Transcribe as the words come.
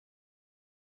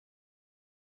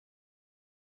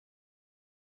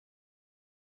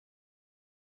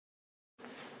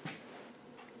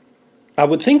I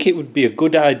would think it would be a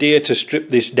good idea to strip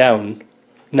this down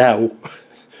now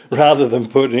rather than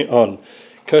putting it on,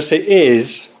 because it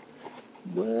is,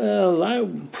 well,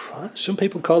 some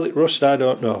people call it rust, I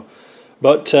don't know,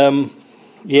 but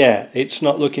yeah, it's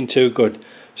not looking too good.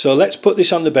 So let's put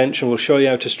this on the bench and we'll show you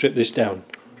how to strip this down.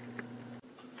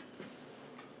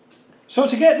 So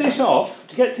to get this off,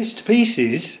 to get this to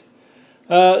pieces,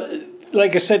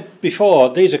 like I said before,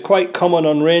 these are quite common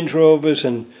on Range Rovers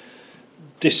and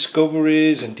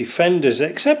Discoveries and Defenders,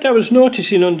 except I was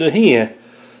noticing under here,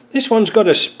 this one's got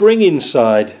a spring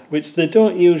inside, which they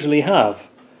don't usually have.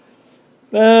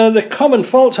 The common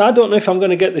faults, I don't know if I'm going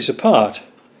to get this apart.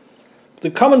 The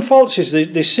common faults is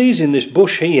they're seizing this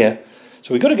bush here,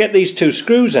 so we've got to get these two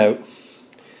screws out.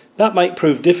 That might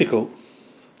prove difficult.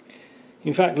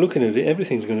 In fact, looking at it,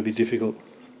 everything's going to be difficult.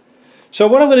 So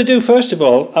what I'm going to do first of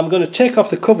all, I'm going to take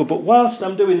off the cover, but whilst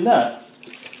I'm doing that,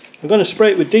 I'm going to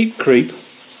spray it with Deep Creep,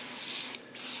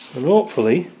 and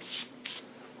hopefully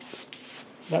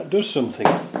that does something.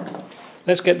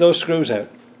 Let's get those screws out.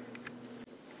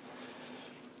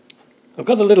 I've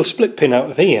got the little split pin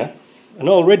out of here, and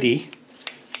already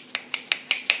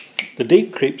the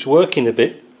Deep Creep's working a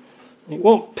bit. It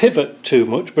won't pivot too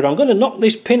much, but I'm going to knock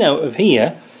this pin out of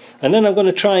here, and then I'm going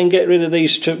to try and get rid of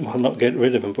these two, well, not get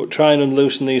rid of them, but try and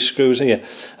unloosen these screws here,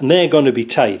 and they're going to be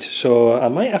tight, so I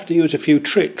might have to use a few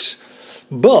tricks,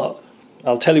 but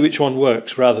I'll tell you which one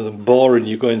works rather than boring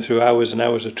you going through hours and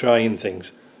hours of trying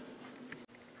things.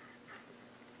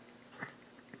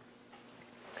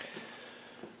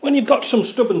 When you've got some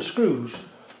stubborn screws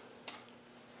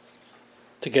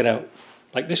to get out,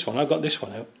 like this one, I've got this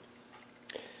one out,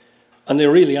 and they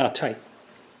really are tight.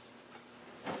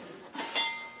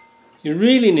 You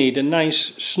really need a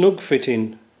nice snug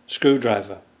fitting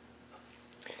screwdriver.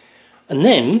 And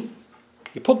then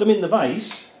you put them in the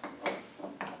vise,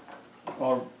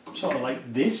 or sort of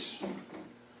like this.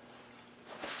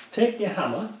 Take your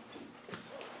hammer,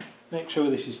 make sure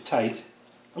this is tight.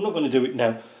 I'm not going to do it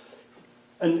now.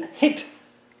 And hit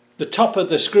the top of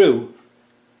the screw,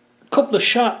 a couple of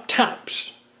sharp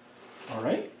taps.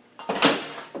 Alright.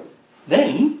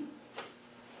 Then,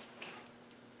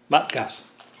 mat gas.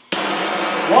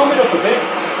 Warm it up a bit.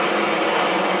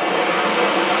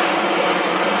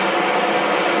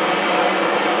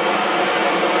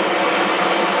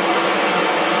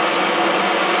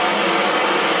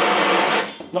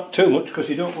 Not too much, because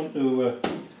you don't want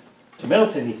to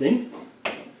melt anything.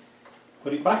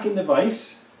 Put it back in the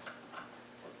vise.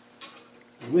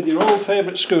 And with your old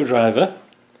favourite screwdriver,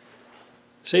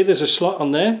 see there's a slot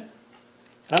on there?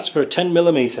 That's for a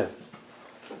 10mm.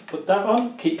 Put that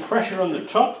on, keep pressure on the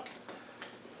top,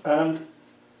 and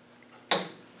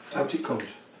out it comes.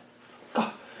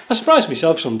 God, I surprise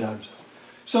myself sometimes.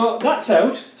 So that's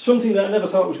out, something that I never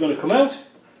thought was going to come out,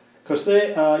 because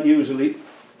they are usually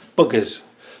buggers.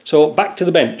 So back to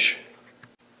the bench.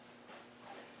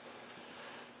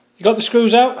 You got the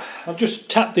screws out? I've just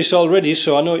tapped this already,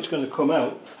 so I know it's going to come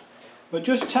out. But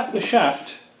just tap the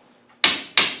shaft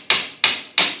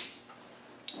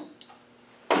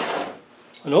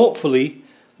and hopefully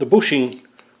the bushing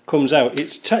comes out.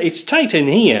 It's tight in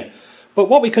here, but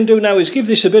what we can do now is give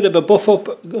this a bit of a buff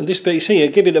up, this piece here,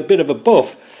 give it a bit of a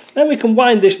buff. Then we can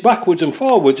wind this backwards and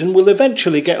forwards and we'll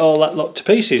eventually get all that lot to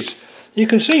pieces. You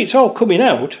can see it's all coming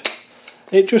out.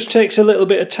 It just takes a little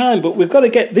bit of time, but we've got to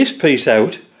get this piece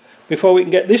out before we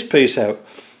can get this piece out.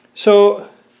 So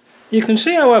you can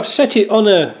see how I've set it on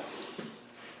a,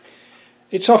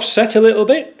 it's offset a little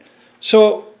bit.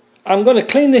 So I'm going to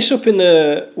clean this up in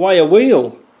the wire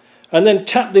wheel and then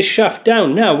tap this shaft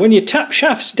down. Now when you tap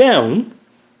shafts down,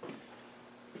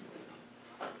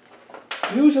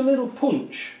 use a little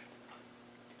punch.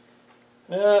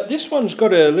 This one's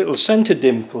got a little centre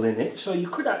dimple in it, so you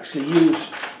could actually use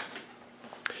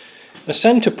a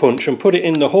centre punch and put it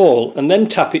in the hole and then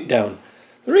tap it down.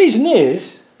 The reason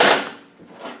is,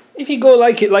 if you go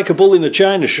like it like a bull in a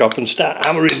china shop and start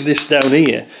hammering this down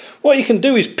here, what you can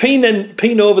do is peen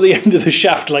over the end of the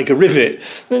shaft like a rivet,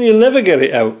 then you'll never get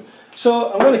it out.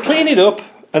 So I'm going to clean it up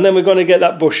and then we're going to get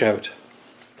that bush out.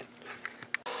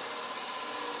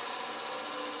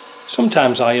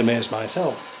 Sometimes I amaze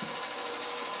myself,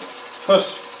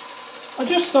 because I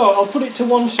just thought I'll put it to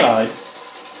one side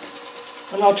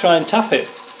and I'll try and tap it,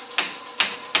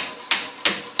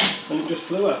 and it just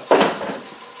flew out.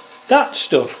 That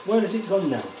stuff, where has it gone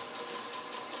now?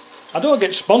 I don't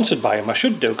get sponsored by them. I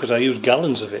should do, because I use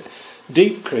gallons of it.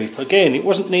 Deep Creep, again, it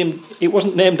wasn't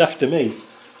named after me,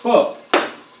 but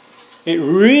it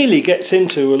really gets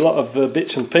into a lot of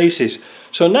bits and pieces.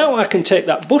 So now I can take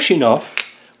that bushing off,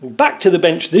 back to the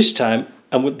bench this time,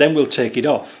 and then we'll take it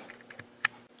off.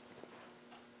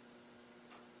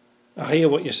 I hear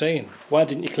what you're saying. Why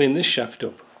didn't you clean this shaft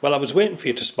up? Well, I was waiting for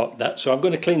you to spot that, so I'm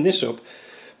going to clean this up,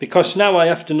 because now I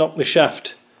have to knock the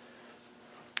shaft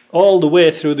all the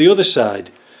way through the other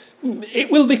side. It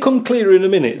will become clearer in a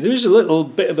minute. There is a little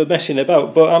bit of a messing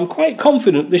about, but I'm quite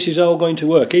confident this is all going to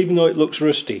work, even though it looks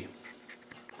rusty.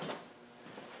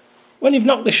 When you've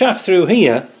knocked the shaft through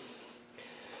here,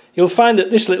 you'll find that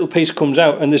this little piece comes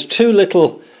out, and there's two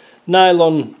little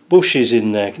nylon bushes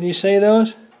in there. Can you see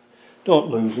those? Don't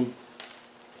lose them.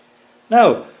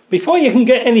 Now, before you can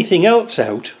get anything else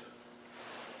out,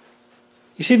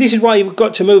 you see, this is why you've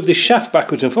got to move this shaft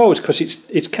backwards and forwards, because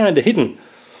it's kind of hidden.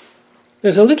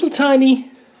 There's a little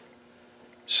tiny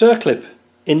circlip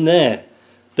in there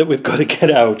that we've got to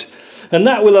get out, and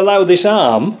that will allow this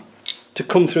arm to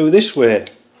come through this way.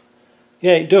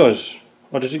 Yeah, it does.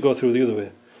 Or does it go through the other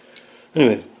way?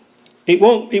 Anyway, it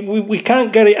won't. We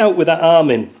can't get it out with that arm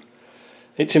in.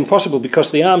 It's impossible because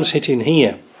the arm's hitting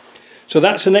here. So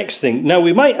that's the next thing. Now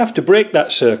we might have to break that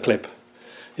circlip.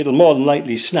 It'll more than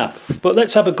likely snap. But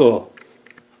let's have a go.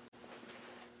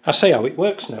 I'll say how it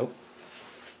works now.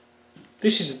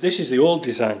 This is the old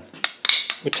design.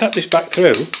 We tap this back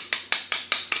through.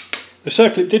 The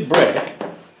circlip did break,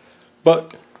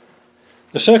 but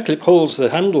the circlip holds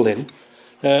the handle in,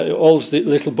 holds the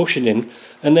little bushing in,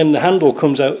 and then the handle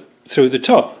comes out through the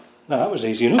top. Now that was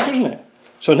easy enough, wasn't it?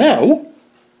 So now,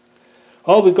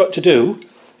 all we've got to do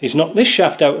is knock this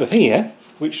shaft out of here,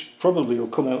 which probably will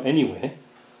come out anyway.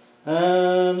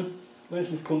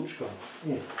 Where's my punch gone?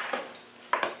 Here.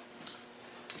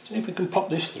 See if we can pop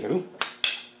this through.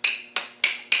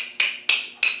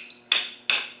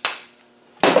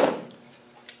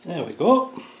 There we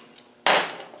go.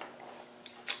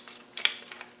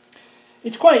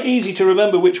 It's quite easy to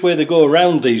remember which way they go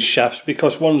around these shafts,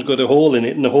 because one's got a hole in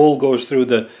it and the hole goes through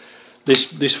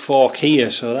this fork here,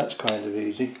 so that's kind of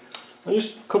easy. And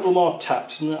just a couple more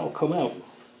taps and that'll come out.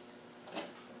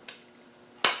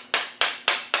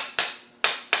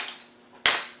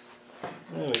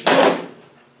 There we go.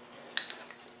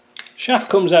 Shaft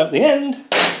comes out the end.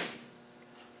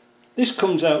 This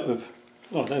comes out of,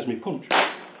 oh, there's my punch.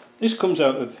 This comes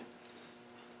out of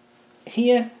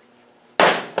here,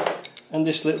 and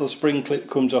this little spring clip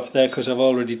comes off there because I've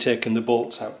already taken the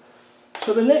bolts out.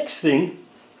 So the next thing,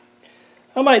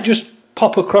 I might just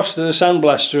pop across to the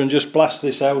sandblaster and just blast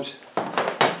this out,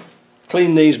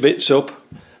 clean these bits up.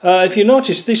 If you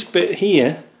notice, this bit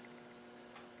here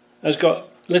has got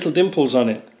little dimples on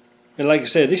it, and like I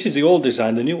say, this is the old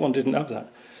design, the new one didn't have that.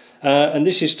 And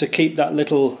this is to keep that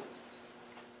little,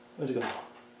 where's it gone?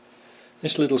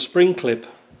 This little spring clip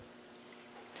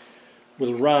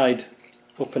will ride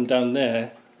up and down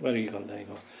there. Where are you gone? There you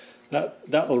go.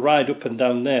 That'll ride up and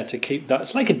down there to keep that.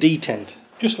 It's like a detent,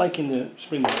 just like in the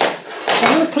spring clip. So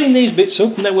I'm going to clean these bits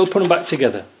up and then we'll put them back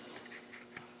together.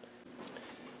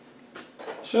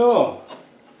 So,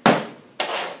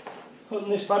 putting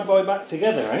this bad boy back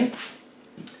together, eh?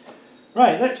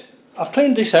 Right, I've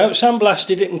cleaned this out,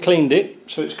 sandblasted it and cleaned it,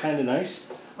 so it's kind of nice.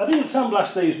 I didn't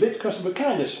sandblast these bits because they were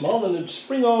kind of small and they'd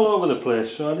spring all over the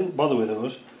place, so I didn't bother with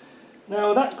those.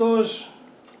 Now that goes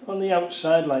on the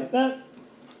outside like that.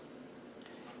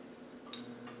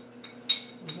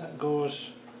 And that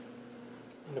goes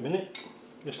in a minute.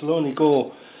 This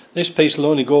piece will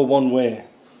only go one way.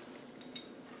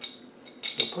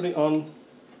 So put it on,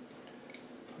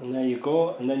 and there you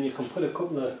go, and then you can put a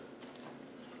couple of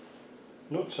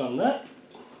nuts on that.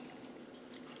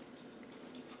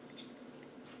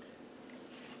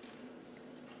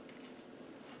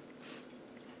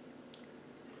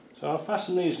 So I'll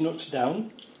fasten these nuts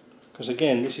down, because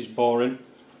again this is boring,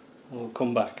 and we'll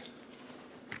come back.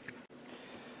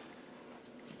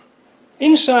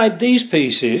 Inside these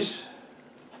pieces,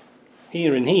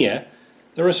 here and here,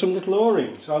 there are some little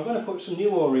O-rings. So I'm going to put some new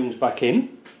O-rings back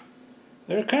in.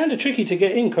 They're kind of tricky to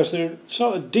get in because they're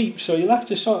sort of deep, so you'll have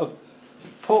to sort of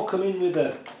poke them in with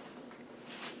a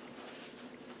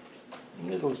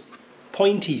little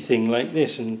pointy thing like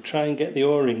this and try and get the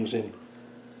O-rings in.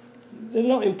 They're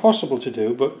not impossible to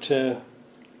do, but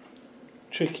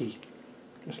tricky,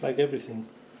 just like everything.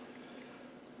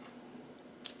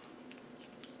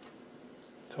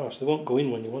 Of course, they won't go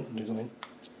in when you want them to go in.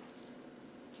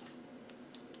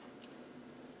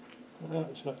 No,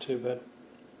 it's not too bad.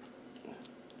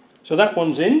 So that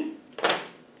one's in.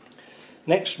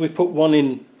 Next we put one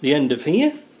in the end of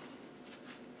here.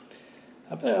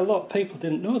 I bet a lot of people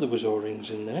didn't know there was O-rings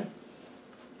in there.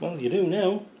 Well, you do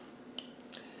now.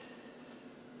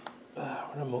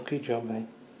 What a mucky job, eh?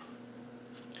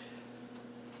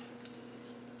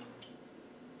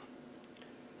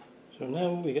 So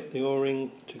now we get the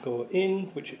O-ring to go in,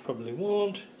 which it probably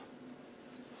won't.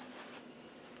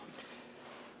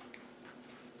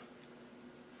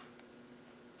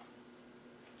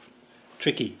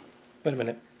 tricky. Wait a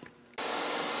minute.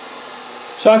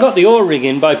 So I got the O-ring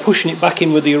in by pushing it back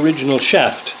in with the original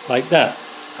shaft, like that.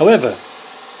 However,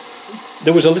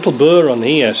 there was a little burr on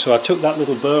here, so I took that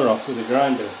little burr off with a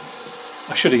grinder.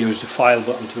 I should have used a file,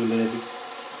 but I'm too lazy.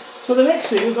 So the next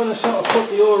thing, we're going to sort of put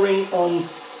the O-ring on,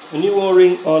 a new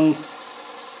O-ring on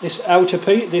this outer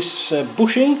piece, this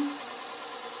bushing.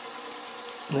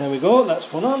 There we go,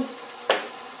 that's one on.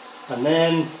 And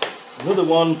then another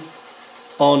one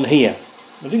on here.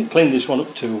 I didn't clean this one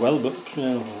up too well, but you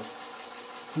know,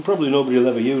 and probably nobody will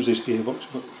ever use this gearbox,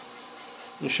 but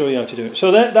I'll show you how to do it.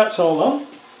 So that's all on.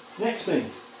 Next thing,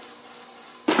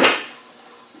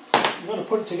 I'm going to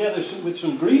put it together with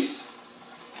some grease.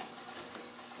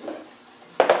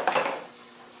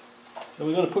 So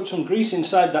we're going to put some grease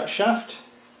inside that shaft,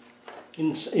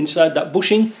 inside that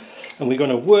bushing, and we're going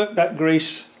to work that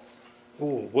grease.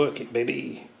 Oh, work it,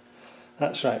 baby.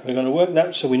 That's right, we're going to work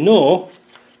that so we know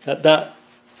that that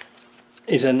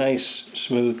is a nice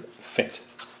smooth fit.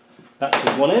 That's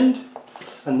at one end,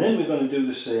 and then we're going to do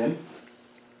the same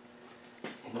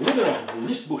in the other end, in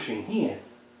this bushing here.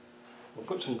 We'll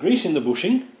put some grease in the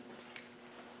bushing,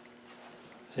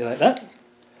 see, like that,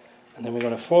 and then we're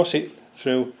going to force it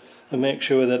through and make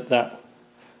sure that that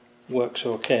works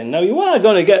okay. Now you are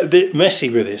going to get a bit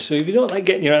messy with this, so if you don't like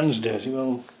getting your hands dirty,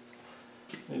 well,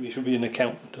 maybe you should be an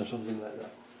accountant or something like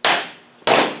that.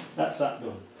 That's that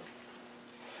done.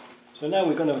 So now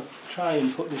we're going to try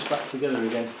and put this back together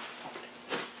again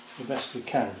the best we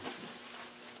can.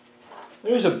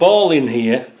 There is a ball in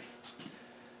here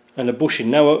and a bushing.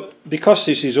 Now because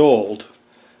this is old,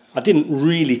 I didn't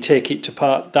really take it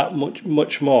apart that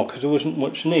much more because there wasn't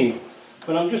much need.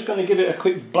 But I'm just going to give it a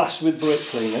quick blast with brake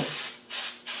cleaner.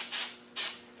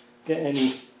 Get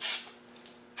any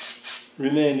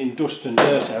remaining dust and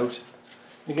dirt out.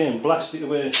 Again, blast it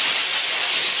away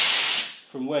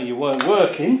from where you weren't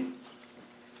working.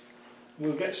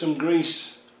 We'll get some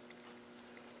grease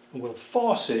and we'll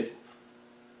force it.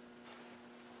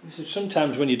 This is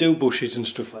sometimes when you do bushes and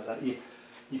stuff like that, you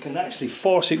can actually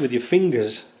force it with your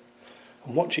fingers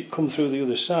and watch it come through the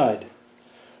other side.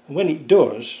 And when it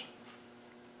does,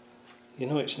 you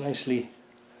know it's nicely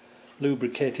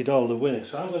lubricated all the way.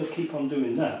 So I'm going to keep on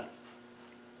doing that.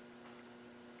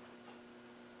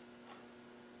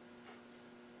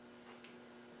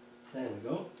 There we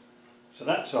go. So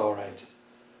that's alright.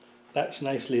 That's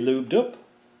nicely lubed up.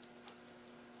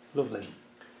 Lovely.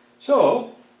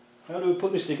 So, how do we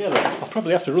put this together? I'll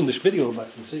probably have to run this video back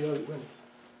and see how it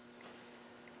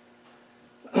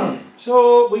went.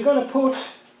 So we're going to put,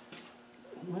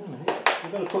 wait a minute,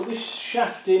 we're going to put this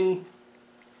shaft in,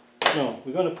 no,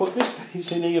 we're going to put this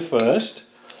piece in here first.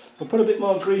 We'll put a bit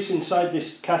more grease inside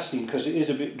this casting because it is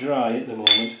a bit dry at the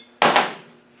moment.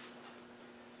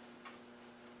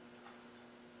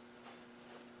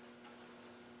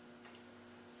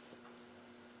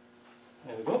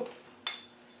 There we go.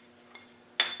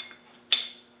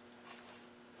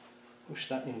 Push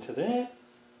that into there.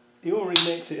 The O-ring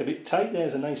makes it a bit tight.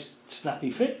 There's a nice snappy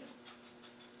fit.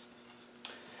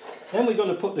 Then we're going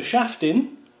to put the shaft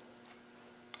in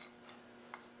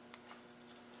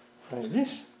like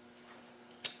this.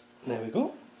 There we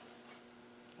go.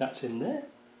 That's in there.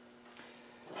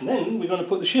 And then we're going to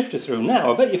put the shifter through.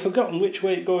 Now I bet you've forgotten which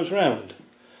way it goes round.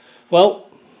 Well,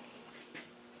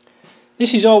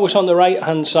 this is always on the right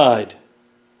hand side.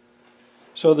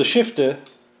 So the shifter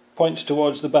points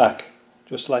towards the back,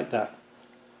 just like that.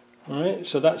 Alright,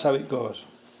 so that's how it goes.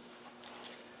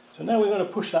 So now we're going to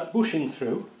push that bushing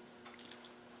through.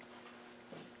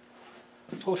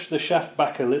 Push the shaft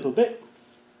back a little bit.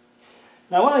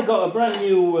 Now I got a brand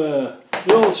new, the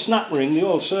old snap ring, the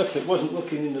old circlip wasn't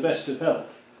looking in the best of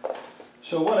health.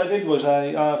 So what I did was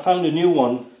I found a new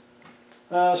one.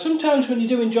 Sometimes when you're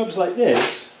doing jobs like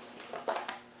this,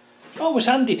 it's always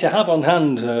handy to have on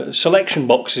hand selection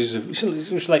boxes. It's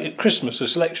just like at Christmas, a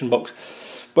selection box.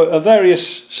 But a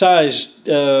various sized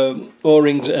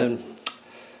O-rings,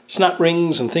 snap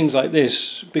rings and things like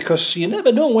this, because you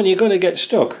never know when you're going to get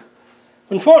stuck.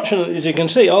 Unfortunately, as you can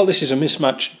see, all this is a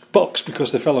mismatched box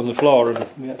because they fell on the floor and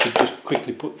we had to just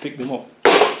quickly pick them up.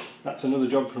 That's another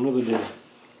job for another day.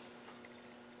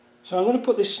 So I'm going to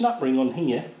put this snap ring on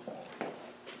here.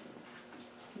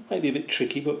 It might be a bit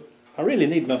tricky, but I really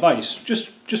need my vise.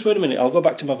 Just wait a minute, I'll go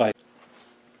back to my vise.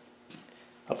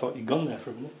 I thought you'd gone there for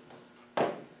a minute.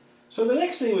 So the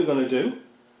next thing we're going to do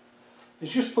is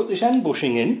just put this end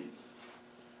bushing in,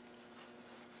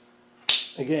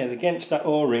 again against that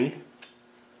O-ring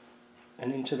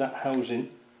and into that housing.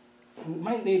 We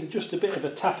might need just a bit of a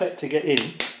tappet to get in.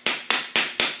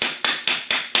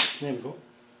 There we go.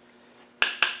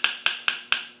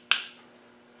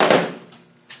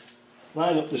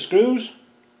 line up the screws.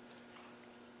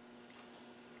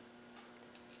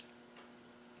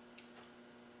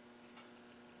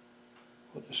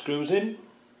 Put the screws in.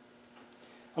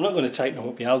 I'm not going to tighten them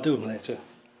up yet, I'll do them later.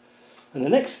 And the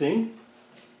next thing,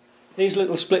 these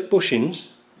little split bushings,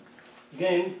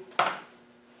 again,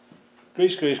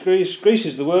 grease, grease, grease. Grease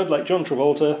is the word, like John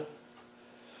Travolta.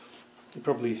 He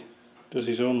probably does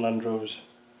his own Land Rovers.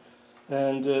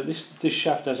 And this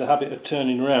shaft has a habit of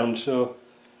turning around, so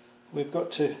we've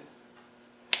got to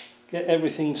get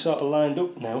everything sort of lined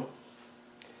up now,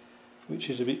 which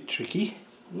is a bit tricky,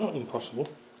 not impossible.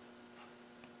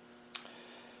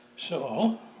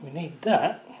 So we need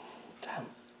that, damn,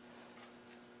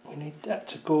 we need that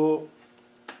to go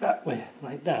that way,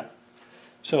 like that.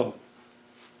 So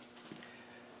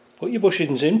put your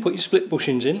bushings in, put your split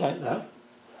bushings in like that.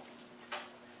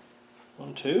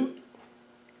 1, 2,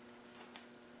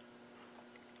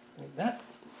 like that.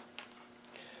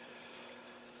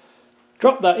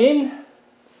 Drop that in.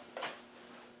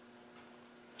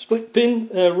 Split pin,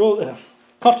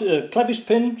 clevis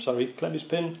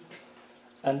pin,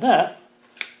 and that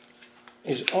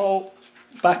is all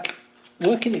back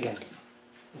working again.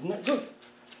 Isn't that good?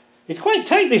 It's quite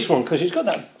tight, this one, because it's got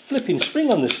that flipping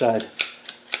spring on the side.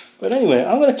 But anyway,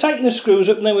 I'm going to tighten the screws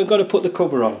up and then we've got to put the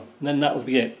cover on, and then that'll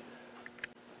be it.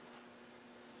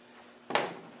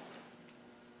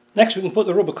 Next we can put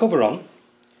the rubber cover on.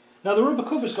 Now the rubber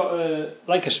cover's got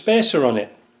like a spacer on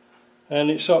it,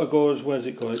 and it sort of goes, where does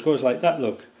it go? It goes like that,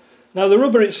 look. Now the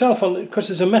rubber itself, because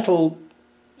there's a metal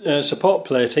support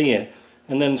plate here,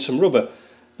 and then some rubber.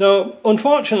 Now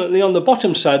unfortunately on the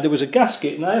bottom side there was a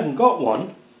gasket and I haven't got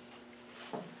one.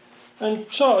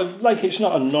 And sort of like it's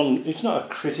not a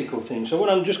critical thing. So what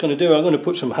I'm just going to do, I'm going to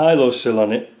put some high-low sill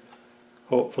on it,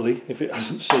 hopefully, if it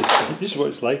hasn't seized. This is what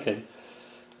it's like, eh?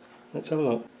 Let's have a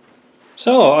look.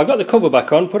 So I got the cover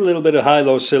back on, put a little bit of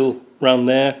high-low sill round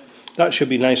there. That should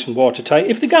be nice and watertight.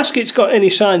 If the gasket's got any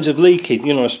signs of leaking,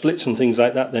 you know, splits and things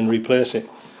like that, then replace it.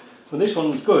 But this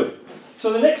one's good.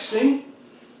 So the next thing,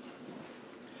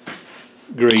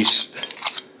 grease.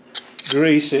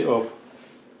 Grease it up.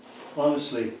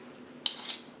 Honestly.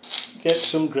 Get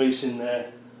some grease in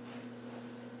there.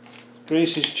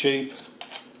 Grease is cheap.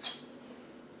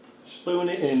 Spoon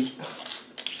it in,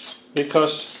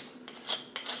 because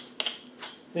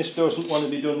this doesn't want to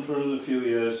be done for another few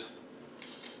years.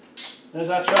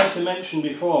 As I tried to mention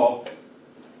before,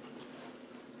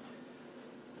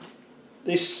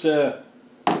 this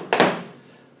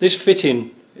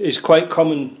fitting is quite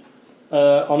common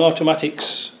on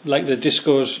automatics, like the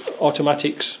Disco's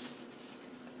automatics.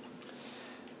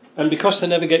 And because they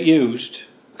never get used,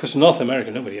 because in North America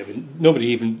nobody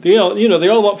even they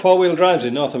all want four-wheel drives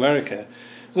in North America,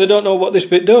 and they don't know what this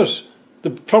bit does.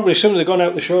 Probably some of them have gone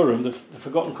out the showroom, they've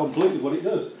forgotten completely what it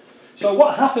does. So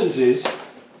what happens is,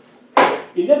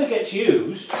 it never gets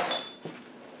used,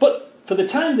 but for the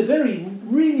time they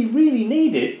really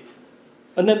need it,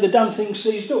 and then the damn thing's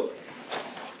seized up.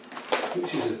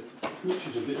 Which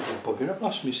is a bit of a bugger. I've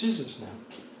lost my scissors now.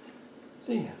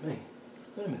 Dear me.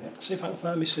 Wait a minute, see if I can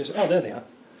find my scissors. Oh, there they are.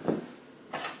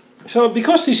 So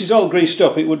because this is all greased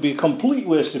up, it would be a complete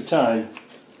waste of time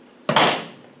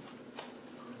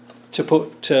to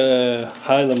put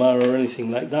High Lamar or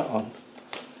anything like that on,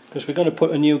 because we're going to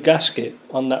put a new gasket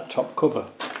on that top cover.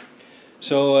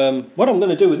 So what I'm going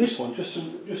to do with this one, just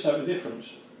out of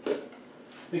difference,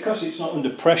 because it's not under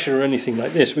pressure or anything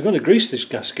like this, we're going to grease this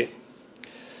gasket.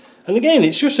 And again,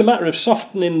 it's just a matter of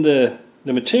softening the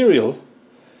material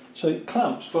so it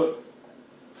clamps, but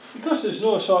because there's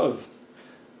no sort of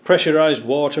pressurised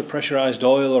water, pressurised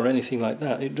oil or anything like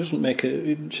that, it doesn't make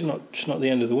it's not the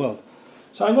end of the world.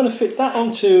 So I'm going to fit that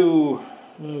onto, oh,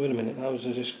 wait a minute, how does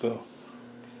this go?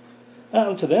 That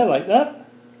onto there like that,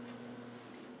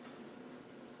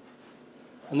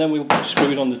 and then we'll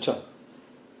screw it on the top.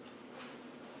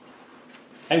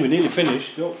 Hey, we're nearly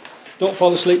finished. Don't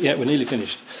fall asleep yet, we're nearly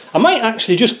finished. I might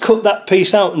actually just cut that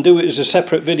piece out and do it as a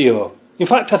separate video. In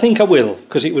fact, I think I will,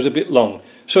 because it was a bit long.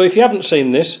 So if you haven't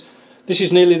seen this, this is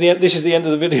the end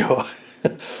of the video.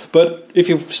 But if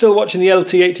you're still watching the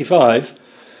LT85,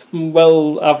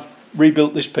 well, I've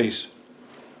rebuilt this piece.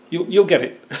 You'll get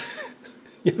it.